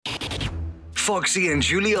Foxy and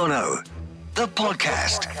Giuliano, the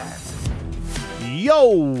podcast.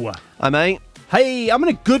 Yo! Hi, mate. Hey, I'm in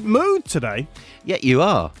a good mood today. Yeah, you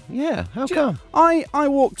are. Yeah, how come? I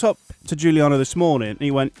walked up to Giuliano this morning and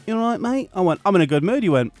he went, "You all right, mate?" I went, "I'm in a good mood." He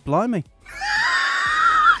went, "Blimey."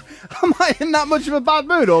 Am I in that much of a bad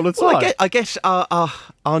mood all the time? Well, I guess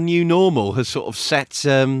our new normal has sort of set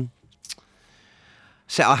our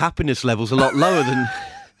happiness levels a lot lower than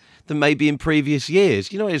maybe in previous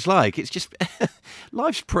years. You know what it's like? It's just,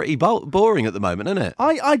 life's pretty boring at the moment, isn't it?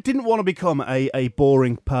 I didn't want to become a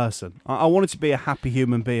boring person. I wanted to be a happy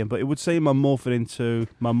human being, but it would seem I'm morphing into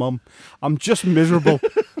my mum. I'm just miserable.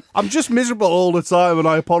 I'm just miserable all the time, and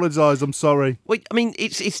I apologise. I'm sorry. Well, I mean,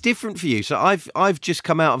 it's different for you. So I've just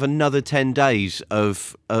come out of another 10 days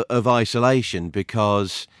of isolation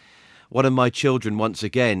because one of my children, once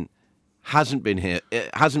again, hasn't been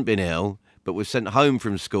ill, but was sent home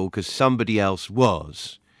from school because somebody else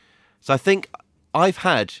was. So I think I've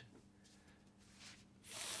had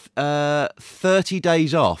 30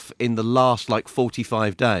 days off in the last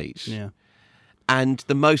 45 days. Yeah. And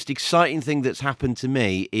the most exciting thing that's happened to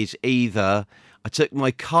me is either I took my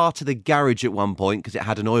car to the garage at one point because it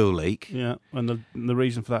had an oil leak. Yeah, and the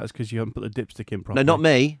reason for that is because you haven't put the dipstick in No, properly. not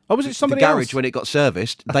me. Oh, was it somebody The garage, else? when it got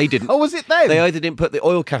serviced, they didn't. Oh, was it them? They either didn't put the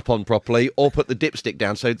oil cap on properly or put the dipstick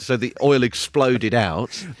down, so the oil exploded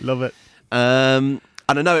out. Love it. And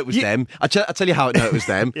I know it was them. I'll tell you how I know it was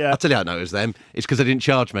them. Yeah. I'll tell you how I know it was them. It's because they didn't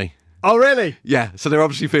charge me. Oh, really? Yeah, so they're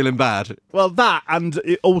obviously feeling bad. Well, that, and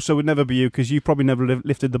it also would never be you because you probably never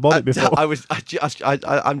lifted the bonnet before.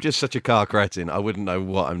 I'm just such a car cretin. I wouldn't know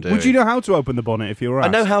what I'm doing. Would you know how to open the bonnet if you were asked?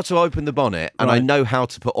 I know how to open the bonnet, and I Right. know how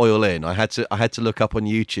to put oil in. I had to look up on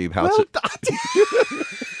YouTube how to,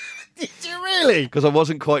 Did you really? because I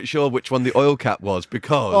wasn't quite sure which one the oil cap was,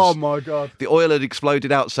 because Oh, my God. the oil had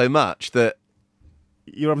exploded out so much that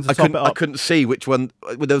You're having to top it I up. couldn't see which one.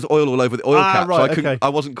 There was oil all over the oil cap, right, so okay. I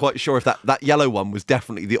wasn't quite sure if that yellow one was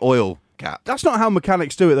definitely the oil cap. That's not how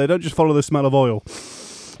mechanics do it. They don't just follow the smell of oil.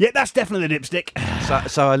 Yeah, that's definitely the dipstick.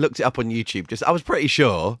 So I looked it up on YouTube. I was pretty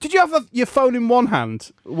sure. Did you have your phone in one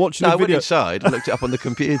hand watching No, a I went video? inside and looked it up on the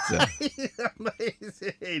computer.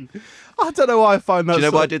 Amazing. I don't know why I find that. Do you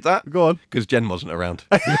know why I did that? Go on. Because Jen wasn't around.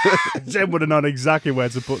 Jen would have known exactly where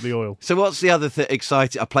to put the oil. So what's the other thing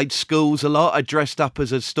exciting? I played schools a lot. I dressed up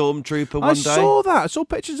as a stormtrooper one I day. saw that. I saw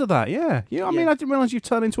pictures of that. Yeah. I mean, Yeah. I didn't realise you've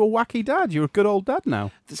turned into a wacky dad. You're a good old dad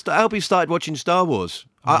now. Albie started watching Star Wars.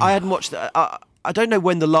 I hadn't watched. I don't know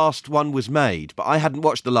when the last one was made, but I hadn't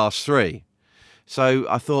watched the last three. So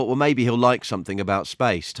I thought, well, maybe he'll like something about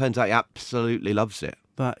space. Turns out he absolutely loves it.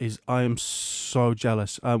 I am so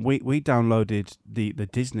jealous. We downloaded the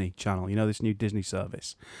Disney Channel, this new Disney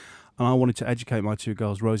service. And I wanted to educate my two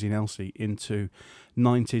girls, Rosie and Elsie, into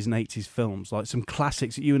 90s and 80s films, like some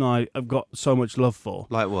classics that you and I have got so much love for.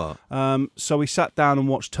 Like what? So we sat down and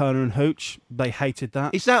watched Turner and Hooch. They hated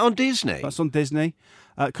that. Is that on Disney? That's on Disney.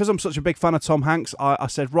 Because I'm such a big fan of Tom Hanks, I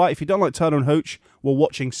said, right, if you don't like Turner and Hooch, we're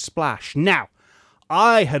watching Splash. Now,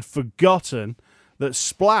 I had forgotten that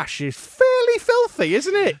Splash is fairly filthy,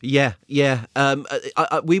 isn't it? Yeah.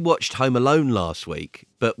 We watched Home Alone last week,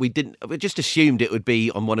 but we didn't. We just assumed it would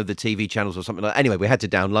be on one of the TV channels or something like that. Anyway, we had to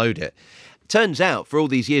download it. Turns out, for all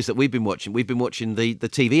these years that we've been watching the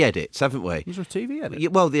TV edits, haven't we? Is there a TV edit? Yeah,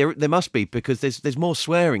 well, there must be, because there's more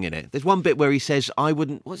swearing in it. There's one bit where he says, "I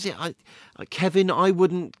wouldn't." What's it? Kevin, I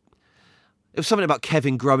wouldn't. It was something about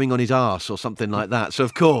Kevin growing on his arse or something like that. So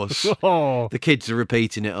of course, Oh. the kids are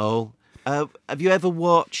repeating it all. Have you ever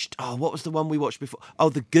watched? Oh, what was the one we watched before? Oh,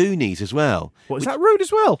 The Goonies as well. What, is that rude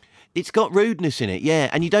as well? It's got rudeness in it, yeah,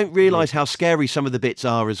 and you don't realise how scary some of the bits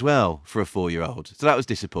are as well for a 4-year-old. So that was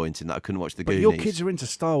disappointing that I couldn't watch The But Goonies. your kids are into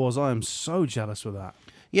Star Wars. I am so jealous with that.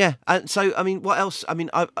 Yeah, and so, I mean, what else? I mean,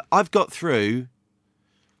 I've got through,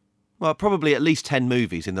 well, probably at least 10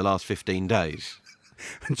 movies in the last 15 days.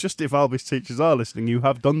 And just if Albie's teachers are listening, you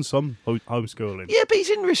have done some homeschooling. Yeah, but he's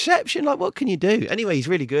in reception. Like, what can you do? Anyway, he's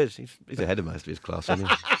really good. He's ahead of most of his class. Anyway.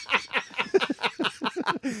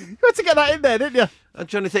 You had to get that in there, didn't you? I'm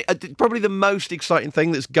trying to think. Probably the most exciting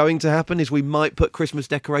thing that's going to happen is we might put Christmas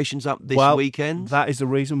decorations up this weekend. That is the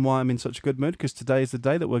reason why I'm in such a good mood, because today is the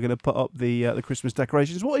day that we're going to put up the Christmas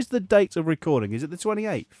decorations. What is the date of recording? Is it the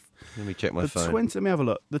 28th? Let me check my phone. Let me have a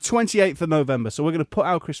look. The 28th of November. So we're going to put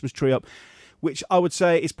our Christmas tree up, which I would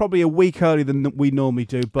say is probably a week earlier than we normally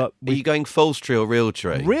do. But Are you going false tree or real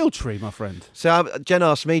tree? Real tree, my friend. So Jen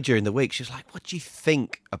asked me during the week, she was like, what do you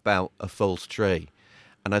think about a false tree?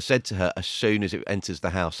 And I said to her, as soon as it enters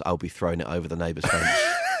the house, I'll be throwing it over the neighbour's fence.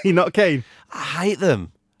 You're not keen? I hate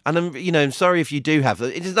them. And I'm sorry if you do have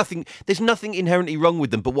them. There's nothing inherently wrong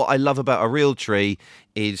with them. But what I love about a real tree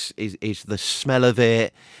is the smell of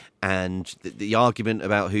it, and the argument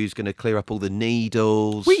about who's going to clear up all the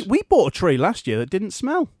needles. We bought a tree last year that didn't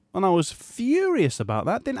smell, and I was furious about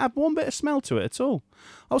that. Didn't have one bit of smell to it at all.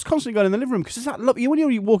 I was constantly going in the living room because it's that look. When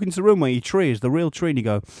you walk into the room where your tree is the real tree, and you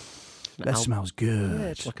go, that smells good. Yeah,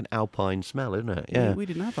 it's like an alpine smell, isn't it? Yeah, we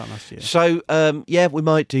didn't have that last year. So, we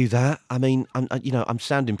might do that. I mean, I'm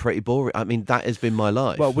sounding pretty boring. I mean, that has been my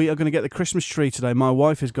life. Well, we are going to get the Christmas tree today. My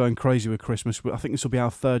wife is going crazy with Christmas. I think this will be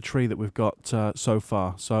our third tree that we've got so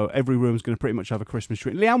far. So every room's going to pretty much have a Christmas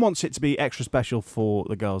tree. Leanne wants it to be extra special for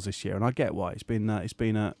the girls this year, and I get why. It's been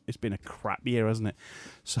a crap year, hasn't it?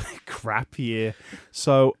 So crap year.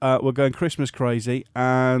 So we're going Christmas crazy,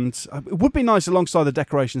 and it would be nice alongside the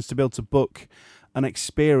decorations to be able to book an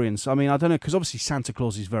experience. I mean, I don't know, because obviously Santa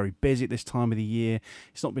Claus is very busy at this time of the year.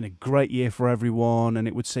 It's not been a great year for everyone, and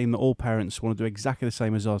it would seem that all parents want to do exactly the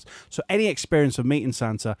same as us. So any experience of meeting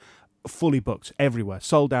Santa, fully booked everywhere,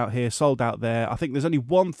 sold out here, sold out there. I think there's only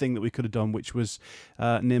one thing that we could have done, which was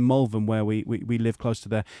near Malvern, where we live close to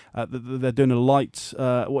there. They're doing a light,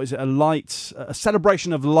 a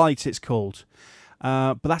celebration of light, it's called.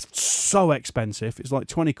 But that's so expensive. It's like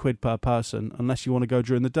 20 quid per person, unless you want to go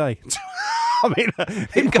during the day. I mean,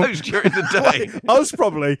 it goes during the day. Us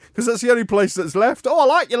probably, because that's the only place that's left. Oh, I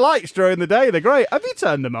like your lights during the day. They're great. Have you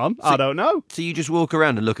turned them on? I don't know. So you just walk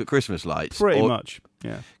around and look at Christmas lights? Pretty much,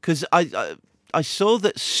 yeah. Because I saw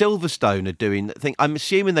that Silverstone are doing that thing. I'm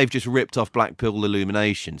assuming they've just ripped off Blackpool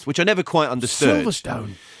Illuminations, which I never quite understood.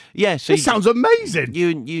 Silverstone? Yeah. So this sounds amazing. You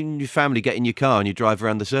and your family get in your car and you drive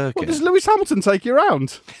around the circuit. Well, does Lewis Hamilton take you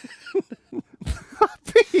around?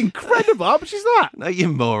 That'd be incredible. How much is that? No, you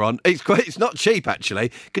moron. It's not cheap,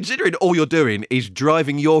 actually, considering all you're doing is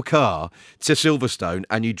driving your car to Silverstone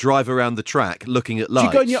and you drive around the track looking at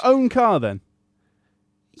lights. Do you go in your own car then?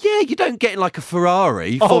 Yeah, you don't get in like a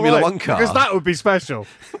Ferrari Formula One car. Because that would be special.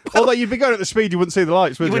 Although you'd be going at the speed, you wouldn't see the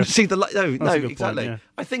lights, would you? You wouldn't see the light. No, exactly. Point, yeah.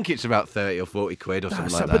 I think it's about 30 or 40 quid or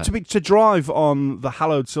something like that. But to drive on the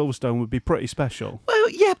hallowed Silverstone would be pretty special. Well,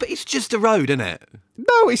 yeah, but it's just a road, isn't it?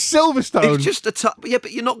 No, it's Silverstone. It's just yeah,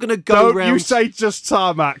 but you're not going to go around. Don't you say just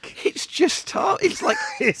tarmac. It's just It's like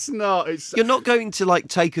it's not. You're not going to like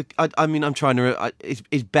take a. I mean, I'm trying to.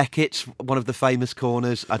 Is Beckett's one of the famous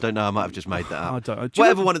corners? I don't know. I might have just made that up. I don't know.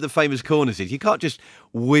 Whatever one of the famous corners is, you can't just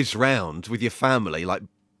whiz round with your family like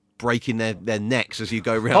breaking their necks as you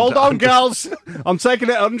go round. Hold on, girls. I'm taking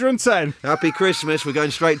it 110. Happy Christmas. We're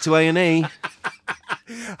going straight to A&E.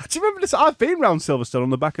 Do you remember this? I've been round Silverstone on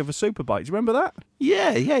the back of a superbike. Do you remember that?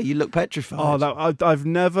 Yeah, you look petrified. Oh, I've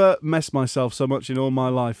never messed myself so much in all my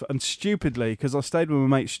life. And stupidly, because I stayed with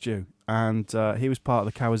my mate Stu, and he was part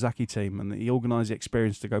of the Kawasaki team, and he organised the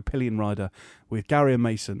experience to go pillion rider with Gary and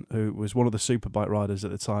Mason, who was one of the superbike riders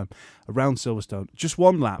at the time, around Silverstone. Just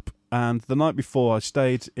one lap. And the night before, I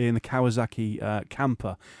stayed in the Kawasaki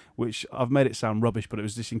camper, which I've made it sound rubbish, but it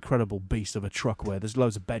was this incredible beast of a truck where there's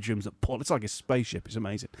loads of bedrooms that pull. It's like a spaceship. It's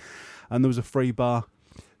amazing. And there was a free bar.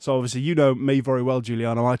 So obviously, you know me very well,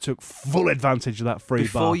 Giuliano. I took full advantage of that free bar.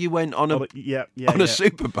 Before you went on a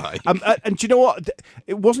superbike. And do you know what?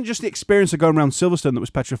 It wasn't just the experience of going around Silverstone that was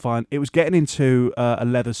petrifying. It was getting into a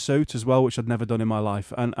leather suit as well, which I'd never done in my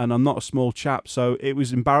life. And I'm not a small chap, so it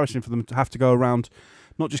was embarrassing for them to have to go around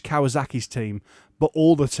not just Kawasaki's team, but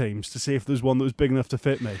all the teams to see if there's one that was big enough to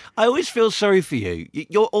fit me. I always feel sorry for you.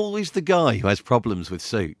 You're always the guy who has problems with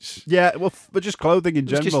suits. Yeah, well, but just clothing in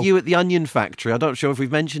general. It's just you at the Onion Factory. I'm not sure if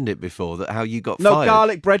we've mentioned it before, that how you got fired. No,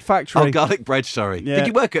 Garlic Bread Factory. Oh, Garlic Bread, sorry. Yeah. Did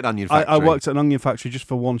you work at an Onion Factory? I worked at an Onion Factory just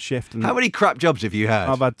for one shift. And how many crap jobs have you had?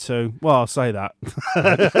 I've had two. Well, I'll say that.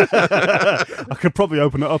 I could probably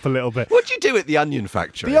open it up a little bit. What did you do at the Onion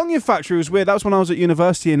Factory? The Onion Factory was weird. That was when I was at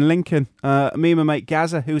university in Lincoln. Me and my mate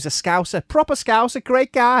Gaza, who was a Scouser, proper Scouser,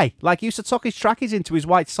 great guy. Like, he used to tuck his trackies into his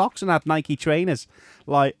white socks and had Nike trainers.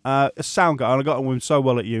 Like, a sound guy, and I got on with him so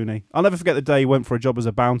well at uni. I'll never forget the day he went for a job as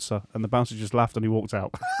a bouncer, and the bouncer just laughed and he walked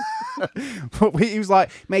out. But he was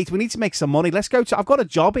like, mate, we need to make some money. Let's go I've got a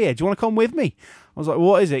job here. Do you want to come with me? I was like,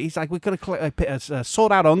 what is it? He's like, we're going to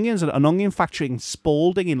sort out onions at an onion factory in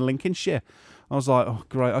Spalding in Lincolnshire. I was like, oh,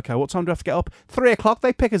 great, okay, what time do I have to get up? 3 o'clock,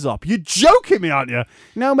 they pick us up. You're joking me, aren't you?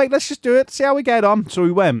 No, mate, let's just do it, see how we get on. So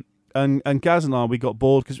we went, and Gaz and I, we got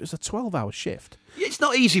bored because it was a 12-hour shift. It's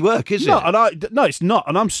not easy work, is it? No, it's not.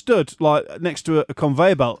 And I'm stood like next to a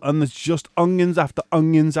conveyor belt, and there's just onions after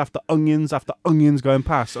onions after onions after onions going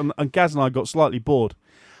past. And Gaz and I got slightly bored.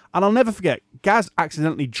 And I'll never forget, Gaz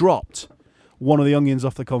accidentally dropped one of the onions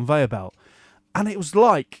off the conveyor belt. And it was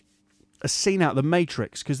like a scene out of The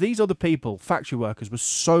Matrix, because these other people, factory workers, were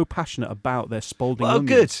so passionate about their Spalding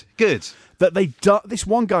onions. Good. That this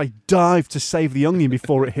one guy dived to save the onion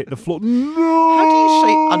before it hit the floor. No! How do you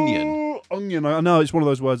say onion? Onion. I know, it's one of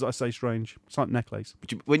those words that I say strange. It's like necklace.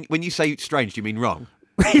 When you say strange, do you mean wrong?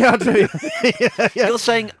 Yeah, I do. Yeah. You're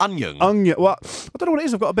saying onion. Onion. Well, I don't know what it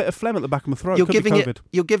is. I've got a bit of phlegm at the back of my throat. You're Could be COVID.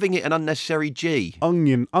 you're giving it an unnecessary G.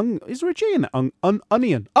 Onion. Is there a G in it?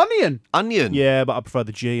 Onion. Onion. Yeah, but I prefer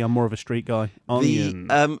the G. I'm more of a street guy. Onion.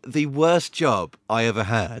 The worst job I ever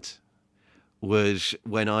had was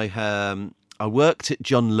when I worked at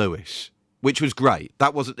John Lewis, which was great.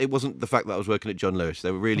 It wasn't the fact that I was working at John Lewis. They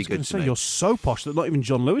were really good to me. You're so posh that not even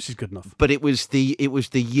John Lewis is good enough. But it was the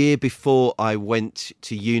year before I went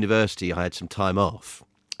to university. I had some time off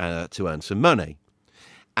to earn some money,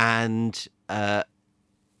 and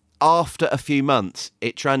after a few months,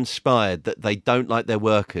 it transpired that they don't like their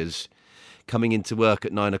workers coming into work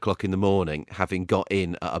at 9 o'clock in the morning, having got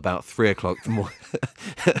in at about 3 o'clock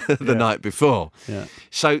the night before. Yeah.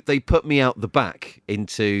 So they put me out the back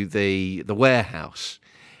into the warehouse,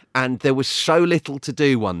 and there was so little to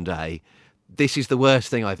do one day. This is the worst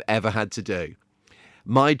thing I've ever had to do.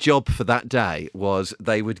 My job for that day was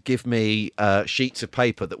they would give me sheets of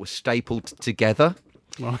paper that were stapled together.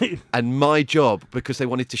 Right. And my job, because they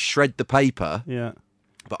wanted to shred the paper, Yeah.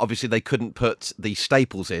 but obviously they couldn't put the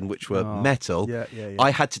staples in, which were metal. Yeah.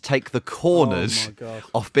 I had to take the corners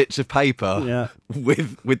off bits of paper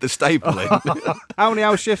with the staple in. How many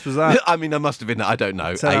hour shifts was that? I mean, I must have been, I don't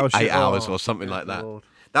know, 8 hours or something like that. Lord.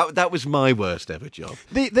 That was my worst ever job.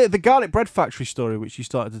 The garlic bread factory story, which you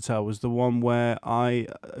started to tell, was the one where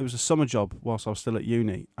it was a summer job whilst I was still at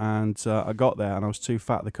uni, and I got there and I was too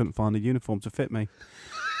fat. They couldn't find a uniform to fit me.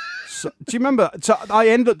 So, do you remember? So I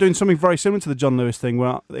ended up doing something very similar to the John Lewis thing,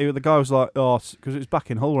 where the guy was like, because it was back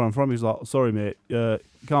in Hull where I'm from, he was like, sorry mate,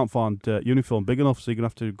 can't find uniform big enough, so you're going to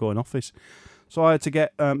have to go in office. So I had to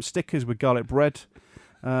get stickers with garlic bread,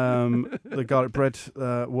 the garlic bread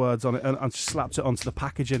words on it, and I slapped it onto the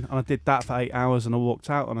packaging, and I did that for 8 hours, and I walked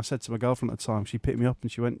out, and I said to my girlfriend at the time, she picked me up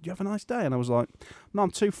and she went, "Do you have a nice day?" And I was like, "No, I'm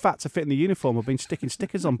too fat to fit in the uniform. I've been sticking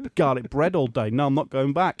stickers on garlic bread all day. No, I'm not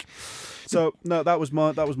going back." So no, that was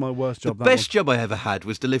my worst job. The best job I ever had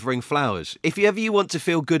was delivering flowers. If you ever want to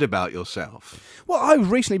feel good about yourself. Well,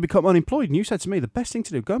 I've recently become unemployed, and you said to me the best thing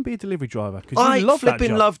to do, go and be a delivery driver, because I you love that flipping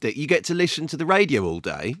job. loved it. You get to listen to the radio all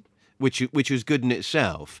day, which was good in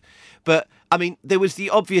itself. But I mean, there was the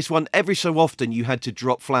obvious one. Every so often, you had to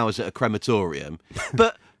drop flowers at a crematorium,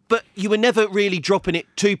 but you were never really dropping it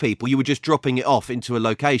to people. You were just dropping it off into a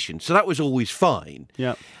location, so that was always fine.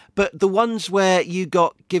 Yeah. But the ones where you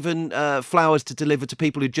got given flowers to deliver to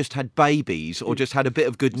people who just had babies or just had a bit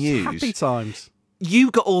of good news, Happy times.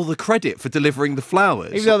 you got all the credit for delivering the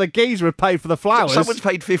flowers. Even though the geezer had paid for the flowers. Someone's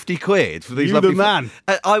paid 50 quid for these You lovely the man.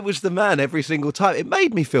 I was the man every single time. It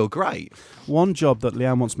made me feel great. One job that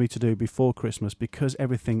Leanne wants me to do before Christmas, because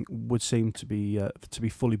everything would seem to be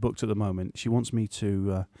fully booked at the moment, she wants me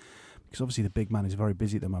to, because obviously the big man is very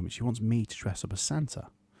busy at the moment, she wants me to dress up as Santa.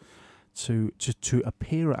 To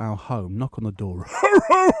appear at our home, knock on the door, ho,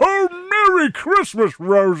 ho, ho, Merry Christmas,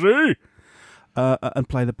 Rosie, and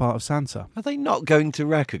play the part of Santa. Are they not going to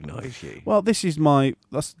recognise you? Well, this is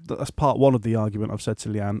that's part one of the argument I've said to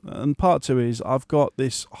Leanne, and part two is I've got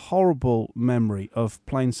this horrible memory of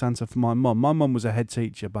playing Santa for my mum. My mum was a head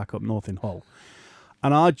teacher back up north in Hull,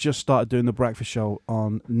 and I just started doing the breakfast show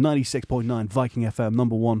on 96.9 Viking FM,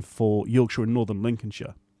 number one for Yorkshire and Northern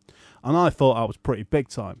Lincolnshire, and I thought I was pretty big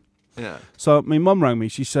time. Yeah. So my mum rang me.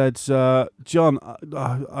 She said, "John,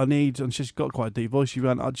 I need," and she's got quite a deep voice. She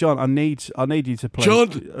went, "John, I need you to play." John,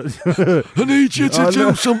 I need you to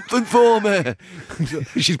do something for me.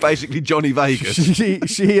 She's basically Johnny Vegas.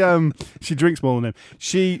 She drinks more than him.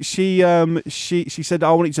 She said,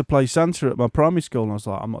 "I want you to play Santa at my primary school," and I was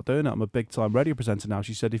like, "I'm not doing it. I'm a big time radio presenter now."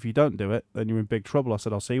 She said, "If you don't do it, then you're in big trouble." I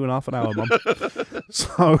said, "I'll see you in half an hour, Mum."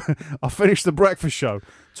 So I finished the breakfast show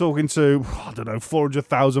talking to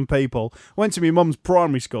 400,000 people. Went to my mum's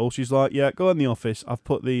primary school. She's like, "Yeah, go in the office. I've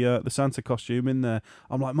put the Santa costume in there."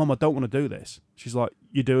 I'm like, "Mum, I don't want to do this." She's like,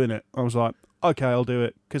 "You're doing it." I was like, "Okay, I'll do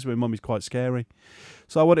it," because my mum is quite scary.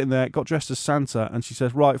 So I went in there, got dressed as Santa, and she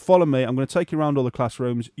says, "Right, follow me. I'm going to take you around all the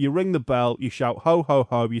classrooms. You ring the bell, you shout ho ho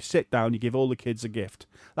ho, you sit down, you give all the kids a gift.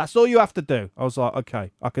 That's all you have to do." I was like,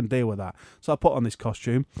 "Okay, I can deal with that." So I put on this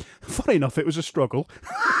costume. Funny enough, it was a struggle.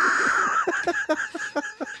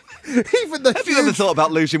 Have you ever thought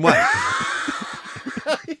about losing weight?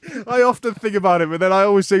 I often think about it, but then I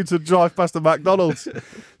always seem to drive past the McDonald's.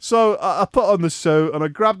 So I put on the suit and I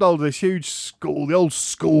grabbed hold of this huge the old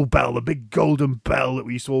school bell, the big golden bell that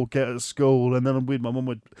we used to all get at school. And then my mum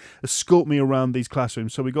would escort me around these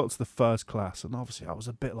classrooms. So we got to the first class, and obviously I was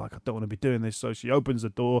a bit like, I don't want to be doing this. So she opens the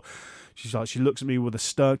door. She's like, she looks at me with a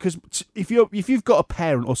stern, because if you've got a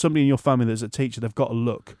parent or somebody in your family that's a teacher, they've got a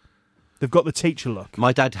look. They've got the teacher look.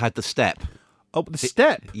 My dad had the step. Oh, the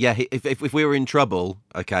step? Yeah, if we were in trouble,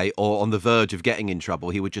 okay, or on the verge of getting in trouble,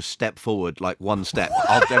 he would just step forward like one step.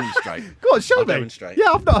 I'll demonstrate. Go on, show me. Demonstrate.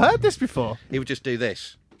 Yeah, I've not heard this before. He would just do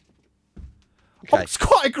this. Oh, Okay. it's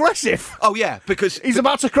quite aggressive. Oh, yeah, because... He's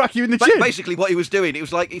about to crack you in the chin. Basically, what he was doing, it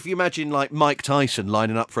was like if you imagine like Mike Tyson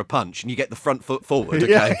lining up for a punch and you get the front foot forward,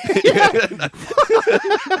 okay? Yeah.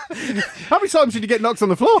 How many times did you get knocked on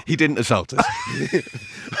the floor? He didn't assault us.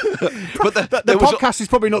 But The podcast is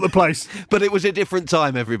probably not the place. But it was a different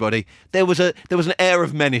time, everybody. There was an air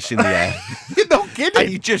of menace in the air. You're not kidding.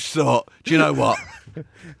 And you just thought, do you know what?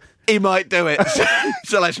 He might do it.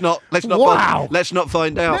 So let's not Wow. let's not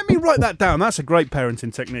find out. Let me write that down. That's a great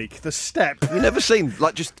parenting technique. The step. You've never seen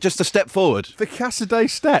like just a step forward. The Cassaday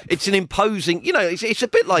step. It's an imposing, it's a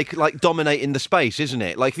bit like dominating the space, isn't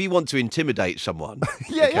it? Like if you want to intimidate someone,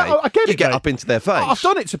 Yeah, I get you it, get mate. up into their face. I've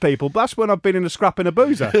done it to people, but that's when I've been in a scrap in a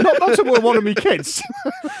boozer. Not to one of my kids.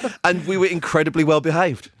 And we were incredibly well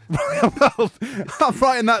behaved. Well, I'm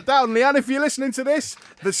writing that down. Leanne, if you're listening to this,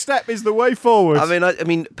 the step is the way forward. I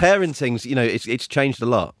mean, parenting's, it's changed a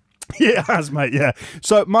lot. Yeah, it has, mate, yeah.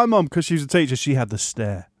 So my mum, because she was a teacher, she had the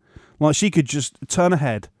stare. Like, she could just turn her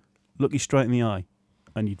head, look you straight in the eye,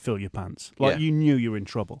 and you'd fill your pants. Like, Yeah. you knew you were in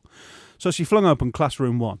trouble. So she flung open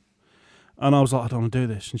classroom 1, and I was like, I don't want to do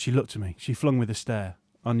this. And she looked at me. She flung me the stare.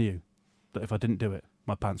 I knew that if I didn't do it,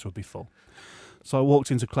 my pants would be full. So I walked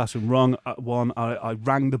into classroom wrong at 1. I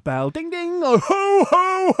rang the bell. Ding, ding. Oh, ho,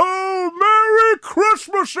 ho, ho. Merry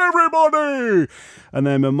Christmas, everybody. And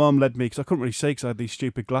then my mum led me, because I couldn't really see because I had these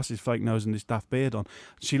stupid glasses, fake nose, and this daft beard on.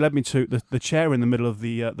 She led me to the chair in the middle of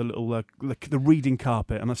the little the reading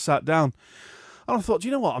carpet, and I sat down. And I thought, do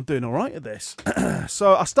you know what? I'm doing all right at this.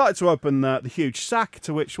 So I started to open the huge sack,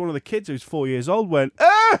 to which one of the kids, who's 4 years old, went,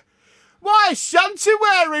 why is Santa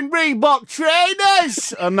wearing Reebok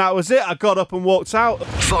trainers? And that was it. I got up and walked out.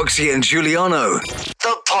 Foxy and Giuliano,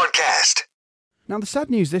 the podcast. Now, the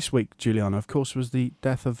sad news this week, Giuliano, of course, was the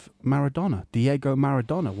death of Maradona, Diego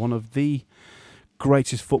Maradona, one of the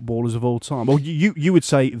greatest footballers of all time. Well, you would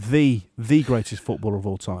say the greatest footballer of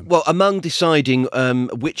all time. Well, among deciding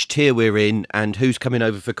which tier we're in and who's coming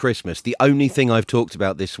over for Christmas, the only thing I've talked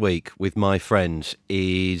about this week with my friends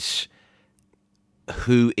is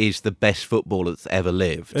who is the best footballer that's ever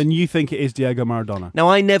lived. And you think it is Diego Maradona? Now,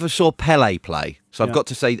 I never saw Pele play, so Yeah. I've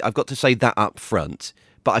got to say that up front.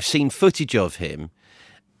 But I've seen footage of him.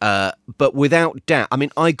 But without doubt, I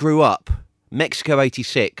mean, I grew up Mexico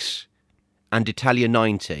 '86 and Italia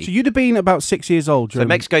 '90. So you'd have been about 6 years old. So During...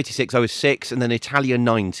 Mexico '86, I was 6, and then Italia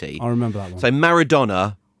 '90. I remember that one. So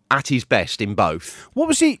Maradona at his best in both. What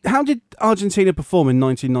was he? How did Argentina perform in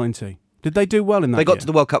 1990? Did they do well in that? They got year? to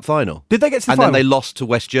the World Cup final. Did they get to the and final? then they lost to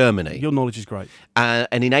West Germany. Your knowledge is great.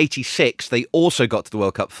 And in '86, they also got to the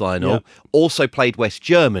World Cup final, Yeah. also played West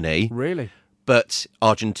Germany, Really? but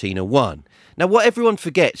Argentina won. Now, what everyone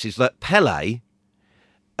forgets is that Pele,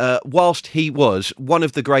 whilst he was one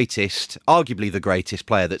of the greatest, arguably the greatest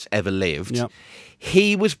player that's ever lived, Yeah.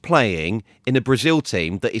 he was playing in a Brazil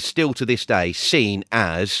team that is still to this day seen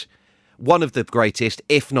as one of the greatest,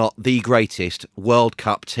 if not the greatest, World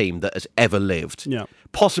Cup team that has ever lived. Yeah.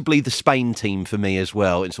 Possibly the Spain team for me as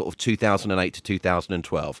well in sort of 2008 to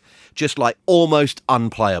 2012. Just like almost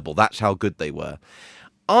unplayable. That's how good they were.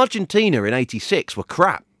 Argentina in '86 were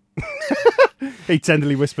crap. He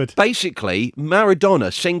tenderly whispered. Basically,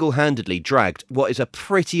 Maradona single-handedly dragged what is a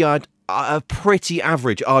pretty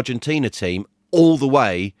average Argentina team all the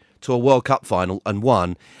way to a World Cup final and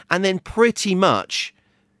won, and then pretty much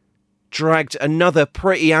dragged another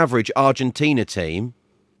pretty average Argentina team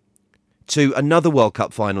to another World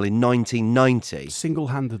Cup final in 1990.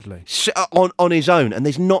 Single-handedly. On his own. And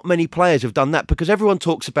there's not many players who've done that, because everyone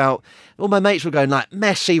talks about, well, my mates were going like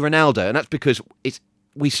Messi, Ronaldo, and that's because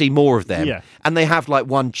we see more of them. Yeah. And they have like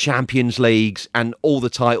won Champions Leagues and all the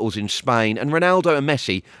titles in Spain. And Ronaldo and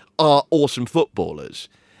Messi are awesome footballers.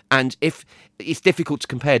 And if it's difficult to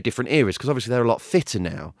compare different eras, because obviously they're a lot fitter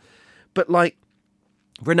now. But like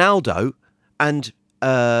Ronaldo and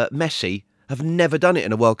Messi have never done it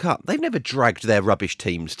in a World Cup. They've never dragged their rubbish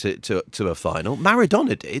teams to a final.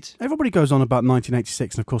 Maradona did. Everybody goes on about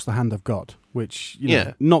 1986 and, of course, the Hand of God, which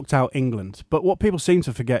Yeah. knocked out England. But what people seem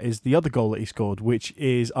to forget is the other goal that he scored, which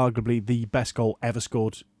is arguably the best goal ever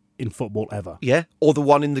scored in football ever. Yeah, or the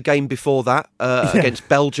one in the game before that against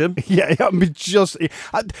Belgium. Yeah, I mean, just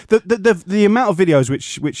the amount of videos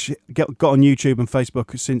which got on YouTube and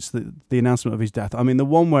Facebook since the announcement of his death. I mean, the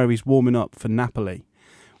one where he's warming up for Napoli.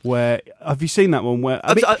 Where have you seen that one? Where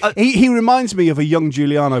he reminds me of a young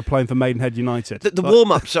Giuliano playing for Maidenhead United. The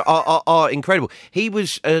warm-ups are incredible. He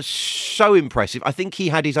was so impressive. I think he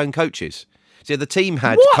had his own coaches. So the team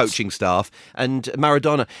had coaching staff, and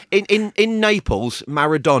Maradona in Naples.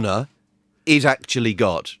 Maradona is actually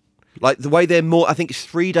God. Like the way they're I think it's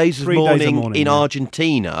 3 days of mourning in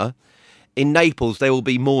Argentina. In Naples, they will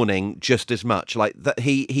be mourning just as much. Like that,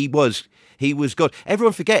 he was God.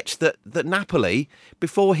 Everyone forgets that Napoli,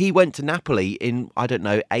 before he went to Napoli in, I don't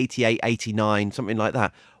know, 88, 89, something like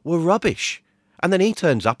that, were rubbish. And then he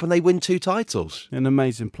turns up and they win 2 titles. An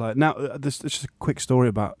amazing player. Now, there's just a quick story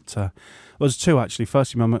about... well, there's 2, actually.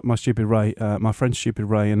 Firstly, my stupid Ray, my friend Stupid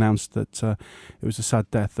Ray, announced that it was the sad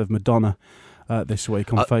death of Madonna this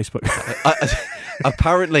week on Facebook.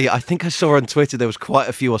 Apparently, I think I saw on Twitter there was quite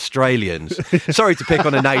a few Australians. Sorry to pick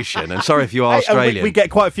on a nation, and sorry if you are Australian. We get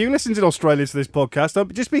quite a few listens in Australia to this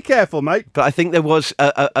podcast. Just be careful, mate. But I think there was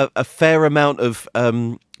a fair amount of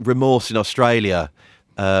remorse in Australia.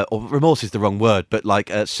 Or remorse is the wrong word, but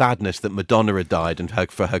like sadness that Madonna had died and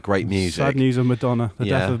for her great music. Sad news of Madonna, the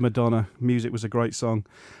death of Madonna. Music was a great song.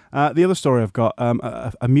 The other story I've got,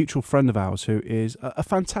 a mutual friend of ours who is a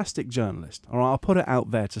fantastic journalist. All right, I'll put it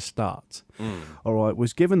out there to start. All right,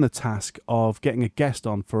 was given the task of getting a guest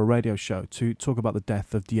on for a radio show to talk about the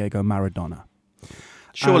death of Diego Maradona.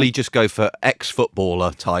 Surely just go for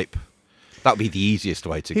ex-footballer type. That would be the easiest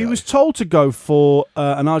way to go. He was told to go for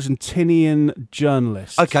an Argentinian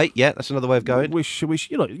journalist. Okay, yeah, that's another way of going. Which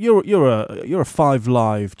you're a 5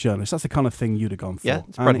 Live journalist. That's the kind of thing you'd have gone for. Yeah,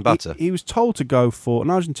 it's bread and butter. He was told to go for an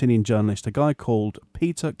Argentinian journalist, a guy called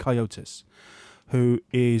Peter Coyotes, who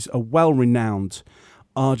is a well-renowned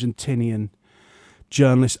Argentinian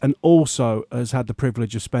journalist and also has had the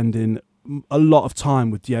privilege of spending a lot of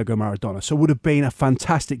time with Diego Maradona, so would have been a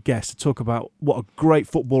fantastic guest to talk about what a great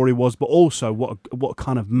footballer he was, but also what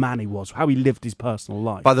kind of man he was, how he lived his personal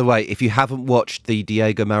life. By the way, if you haven't watched the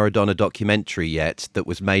Diego Maradona documentary yet, that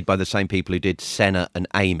was made by the same people who did Senna and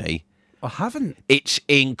Amy, I haven't. It's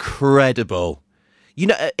incredible. You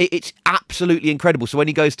know, it's absolutely incredible. So when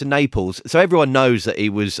he goes to Naples, so everyone knows that he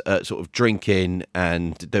was sort of drinking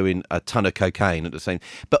and doing a ton of cocaine at the same,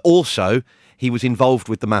 but also he was involved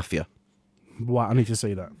with the mafia. Wow, I need to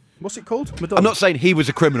see that. What's it called? Madonna. I'm not saying he was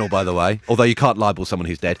a criminal, by the way, although you can't libel someone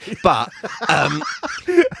who's dead. But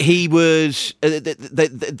he was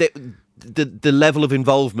the level of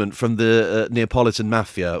involvement from the Neapolitan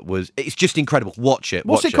mafia it's just incredible. Watch it.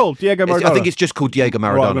 What's it called? Diego Maradona? I think it's just called Diego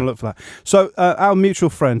Maradona. Right, I'm going to look for that. So our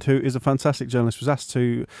mutual friend, who is a fantastic journalist, was asked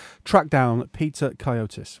to track down Peter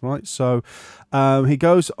Coyotes, right? So he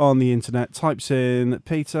goes on the internet, types in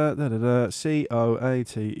Peter, Coates,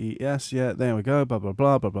 yeah, there we go, blah, blah,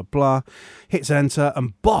 blah, blah, blah, blah, hits enter,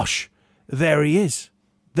 and bosh, there he is.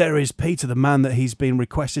 There is Peter, the man that he's been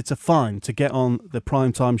requested to find to get on the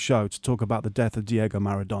primetime show to talk about the death of Diego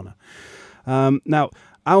Maradona. Now,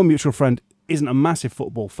 our mutual friend isn't a massive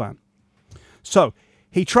football fan. So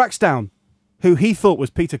he tracks down who he thought was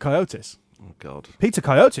Peter Coyotes. Oh, God. Peter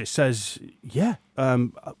Coyotes says, yeah,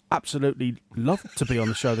 absolutely love to be on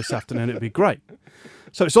the show this afternoon. It'd be great.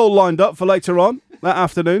 So it's all lined up for later on that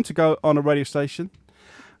afternoon to go on a radio station.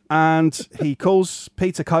 And he calls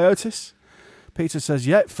Peter Coyotes. Peter says,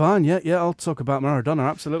 yeah, fine, yeah, I'll talk about Maradona,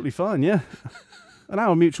 absolutely fine, yeah. And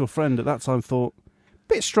our mutual friend at that time thought,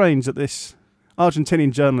 bit strange that this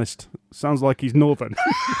Argentinian journalist sounds like he's northern.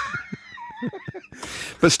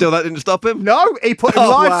 But still, that didn't stop him? No, he put him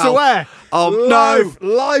live to air. Oh, no.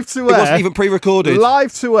 Live to air. It wasn't even pre-recorded.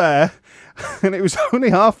 Live to air. And it was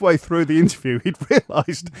only halfway through the interview he'd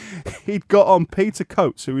realised he'd got on Peter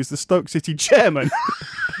Coates, who is the Stoke City chairman.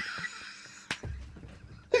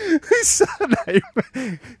 His surname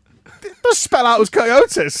does spell out as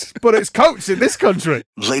Coyotes, but it's Coates in this country.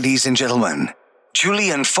 Ladies and gentlemen,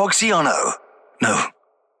 Julian Foxiano. No,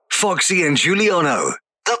 Foxy and Giuliano,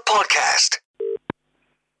 the podcast.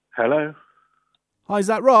 Hello? Hi, is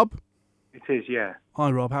that Rob? It is, yeah. Hi,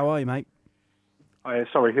 Rob. How are you, mate?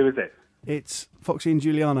 Sorry, who is it? It's Foxy and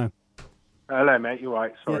Giuliano. Hello, mate. You're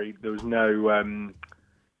right. Sorry, there was no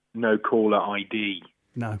caller ID.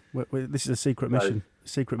 No, this is a secret mission.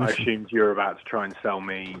 I assumed you were about to try and sell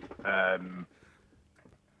me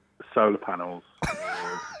solar panels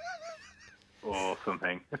or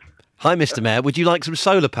something. Hi, Mr. Mayor. Would you like some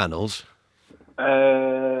solar panels?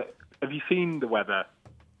 Have you seen the weather?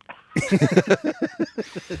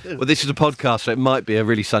 Well, this is a podcast, so it might be a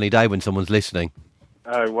really sunny day when someone's listening.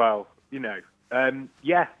 Oh, well,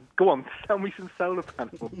 yeah, go on, sell me some solar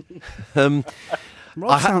panels.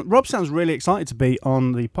 Rob sounds really excited to be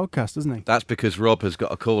on the podcast, doesn't he? That's because Rob has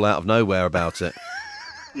got a call out of nowhere about it.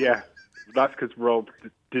 Yeah, that's because Rob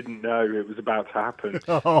didn't know it was about to happen.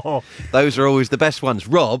 Oh. Those are always the best ones.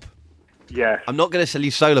 Rob, Yeah. I'm not going to sell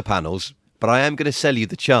you solar panels, but I am going to sell you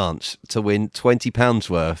the chance to win £20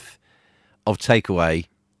 worth of takeaway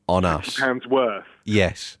on us. £20 worth,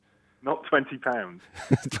 Yes. not £20.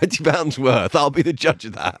 £20 worth. I'll be the judge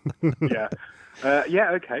of that. Yeah.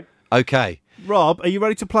 Yeah, okay. Okay. Rob, are you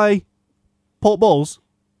ready to play Port Balls?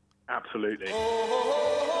 Absolutely.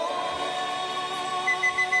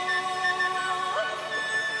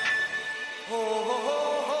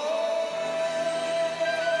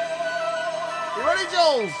 You ready,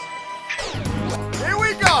 Jules? Here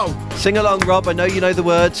we go. Sing along, Rob. I know you know the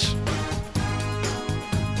words.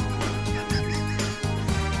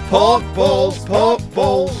 Pork balls,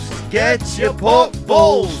 get your pork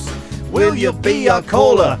balls. Will you be our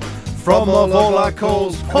caller from all our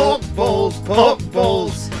calls? Pork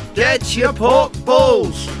balls, get your pork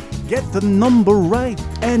balls. Get the number right,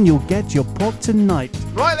 and you'll get your pork tonight.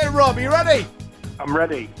 Right then, Rob, you ready? I'm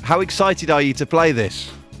ready. How excited are you to play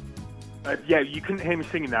this? Yeah, you couldn't hear me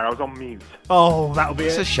singing there. I was on mute. Oh, that'll be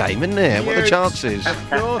It's a it. shame, isn't it? What are the chances? Of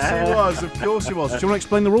course he was. Of course he was. Do you want to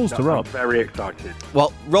explain the rules to I'm Rob? very excited.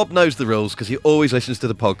 Well, Rob knows the rules because he always listens to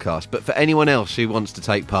the podcast. But for anyone else who wants to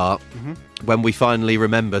take part, when we finally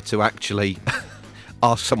remember to actually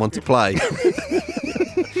ask someone to play.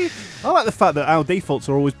 I like the fact that our defaults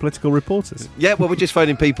are always political reporters. Yeah, well, we're just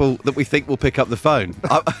phoning people that we think will pick up the phone.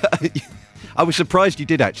 I was surprised you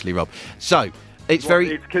did, actually, Rob. So, it's Well,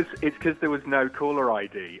 very... It's because there was no caller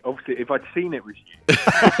ID. Obviously, if I'd seen it was you.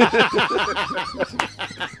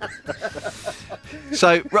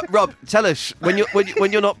 So, Rob, tell us, when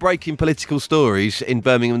you're not breaking political stories in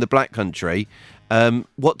Birmingham, the Black Country,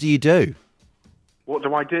 what do you do? What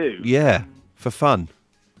do I do? Yeah, for fun.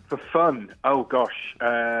 For fun? Oh, gosh.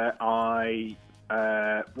 What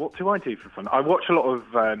do I do for fun? I watch a lot of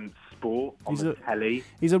sport on the telly.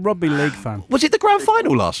 He's a rugby league fan. Was it the grand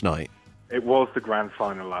final last night? It was the grand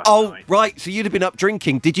final last Oh, night. right, so you'd have been up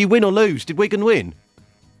drinking. Did you win or lose? Did Wigan win?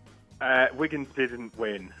 Wigan didn't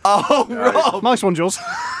win. Oh, Rob! Nice one, Jules.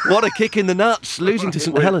 What a kick in the nuts, losing to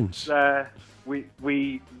St Helens. It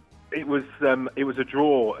was a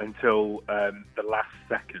draw until the last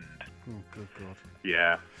second. Oh, good God.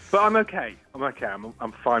 Yeah, but I'm okay. I'm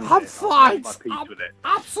fine with I'm it. fine. I'll make my peace with it.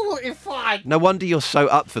 Absolutely fine. No wonder you're so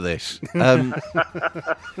up for this.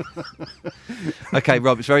 Okay,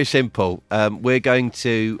 Rob, it's very simple. We're going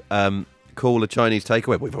to call a Chinese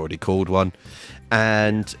takeaway. We've already called one.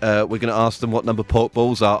 And we're going to ask them what number pork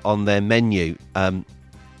balls are on their menu.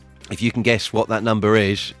 If you can guess what that number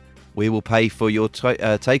is, we will pay for your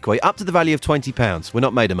takeaway up to the value of £20. We're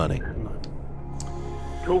not made of money.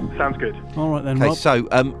 Cool, sounds good. All right then, Okay, Rob. so,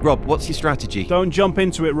 Rob, what's your strategy? Don't jump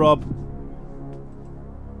into it, Rob.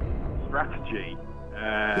 Strategy.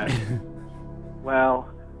 Well,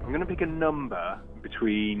 I'm going to pick a number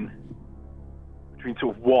between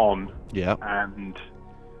sort of 1 Yeah. and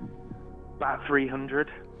about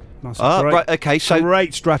 300. That's a great, right, okay, so...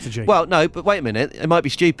 great strategy. Well, no, but wait a minute. It might be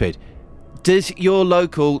stupid. Does your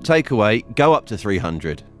local takeaway go up to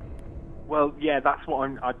 300? Well, yeah, that's what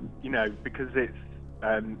because it's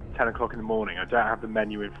 10 o'clock in the morning. I don't have the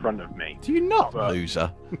menu in front of me, do you not?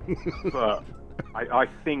 Loser. but I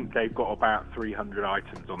think they've got about 300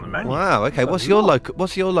 items on the menu. Wow, okay. What's your local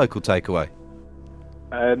takeaway?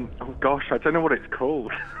 Oh gosh, I don't know what it's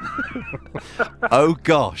called. Oh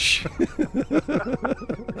gosh.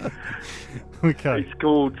 Okay. It's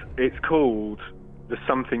called the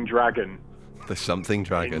Something Dragon The Something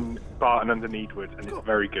Dragon. in Barton under Needwood, and it's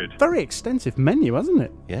very good. Very extensive menu, hasn't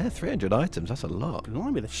it? Yeah, 300 items. That's a lot.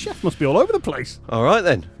 Blimey, the chef must be all over the place. All right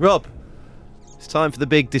then, Rob. It's time for the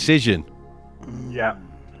big decision. Yeah,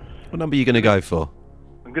 What number are you going to go for?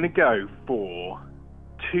 I'm going to go for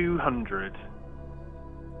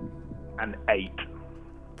 208.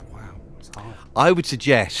 I would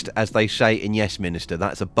suggest, as they say in Yes Minister,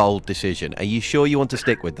 that's a bold decision. Are you sure you want to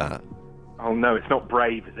stick with that? Oh no, it's not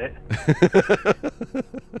brave, is it?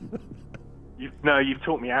 You've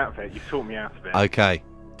talked me out of it. Okay.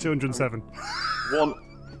 207.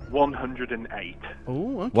 108.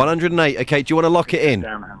 Oh, okay. 108. Okay, do you want to lock it in?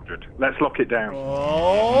 Down 100. Let's lock it down.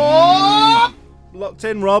 Oh! Locked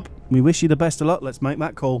in, Rob. We wish you the best of luck. Let's make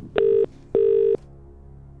that call.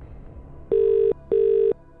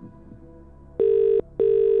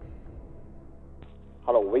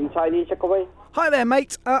 Hello, Wing Chinese takeaway. Hi there,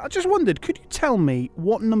 mate. I just wondered, could you tell me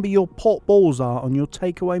what number your pork balls are on your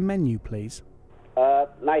takeaway menu, please?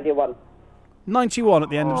 91. 91 at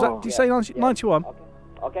the end. Was that? Did you say 90, 91?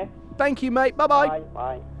 Okay. Thank you, mate. Bye-bye. Bye.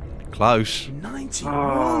 Bye. Close. 91,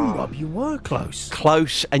 Rob. You were close.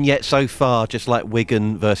 Close, and yet so far, just like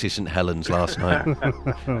Wigan versus St Helens last night.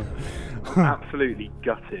 Absolutely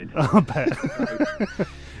gutted. I bet.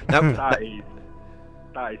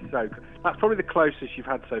 That is so. That's probably the closest you've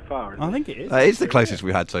had so far. Isn't I think it is. That is the closest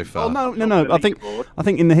we've had so far. Oh, no. I think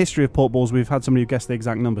in the history of Port Balls, we've had somebody who guessed the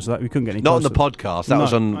exact number, so that we couldn't get any Not on closer. the podcast. That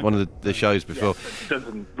was on one of the shows before. It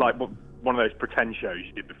doesn't like one of those pretend shows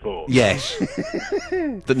you did before. Yes.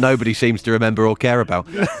 That nobody seems to remember or care about.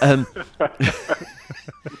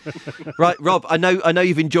 Right, Rob, I know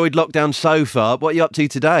you've enjoyed lockdown so far. What are you up to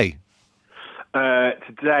today?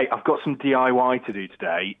 Today, I've got some DIY to do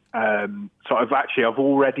today. So I've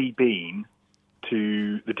already been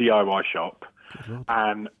to the DIY shop,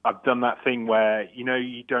 and I've done that thing where,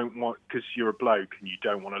 you don't want, because you're a bloke and you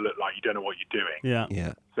don't want to look like you don't know what you're doing.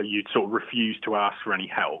 Yeah. So you'd sort of refuse to ask for any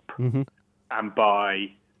help and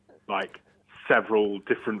buy, several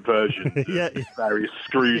different versions of various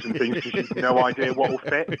screws and things because you've no idea what will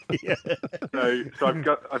fit. So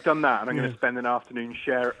I've done that, and I'm going to spend an afternoon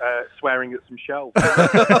swearing at some shelves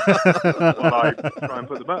while I try and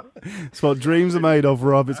put them up. It's what dreams are made of,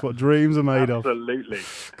 Rob. It's what dreams are made of. Absolutely.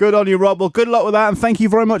 Good on you, Rob. Well, good luck with that, and thank you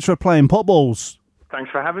very much for playing Pot Balls.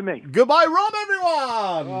 Thanks for having me. Goodbye, Rob,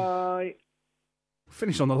 everyone. Bye.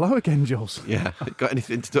 Finish on the low again, Jules. Yeah. Got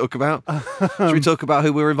anything to talk about? Should we talk about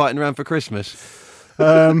who we're inviting around for Christmas?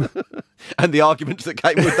 And the arguments that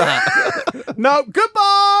came with that. No,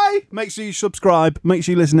 goodbye. Make sure you subscribe. Make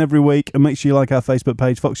sure you listen every week. And make sure you like our Facebook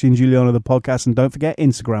page, Foxy and Juliana, the podcast. And don't forget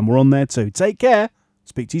Instagram. We're on there too. Take care.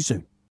 Speak to you soon.